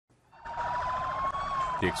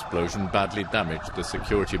The explosion badly damaged the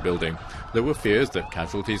security building. There were fears that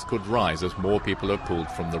casualties could rise as more people are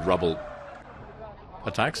pulled from the rubble.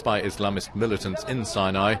 Attacks by Islamist militants in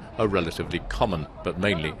Sinai are relatively common, but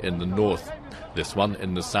mainly in the north. This one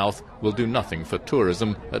in the south will do nothing for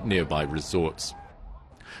tourism at nearby resorts.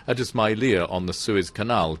 At Ismailiya on the Suez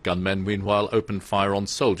Canal, gunmen meanwhile opened fire on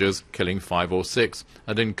soldiers, killing 5 or 6.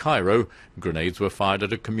 And in Cairo, grenades were fired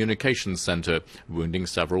at a communications centre, wounding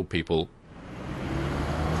several people.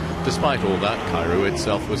 Despite all that, Cairo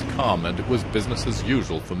itself was calm, and it was business as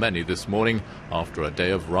usual for many this morning after a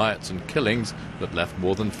day of riots and killings that left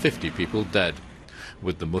more than 50 people dead.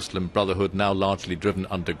 With the Muslim Brotherhood now largely driven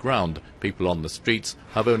underground, people on the streets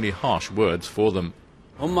have only harsh words for them.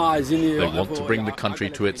 They want to bring the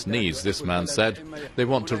country to its knees, this man said. They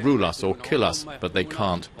want to rule us or kill us, but they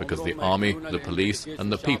can't because the army, the police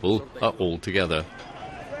and the people are all together.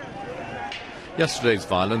 Yesterday's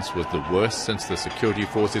violence was the worst since the security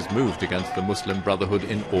forces moved against the Muslim Brotherhood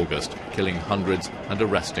in August, killing hundreds and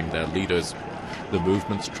arresting their leaders. The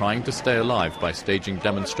movement's trying to stay alive by staging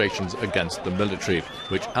demonstrations against the military,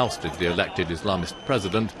 which ousted the elected Islamist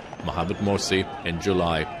president, Mohamed Morsi, in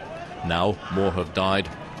July. Now, more have died,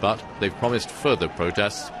 but they've promised further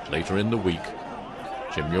protests later in the week.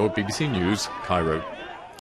 Jim Muir, BBC News, Cairo.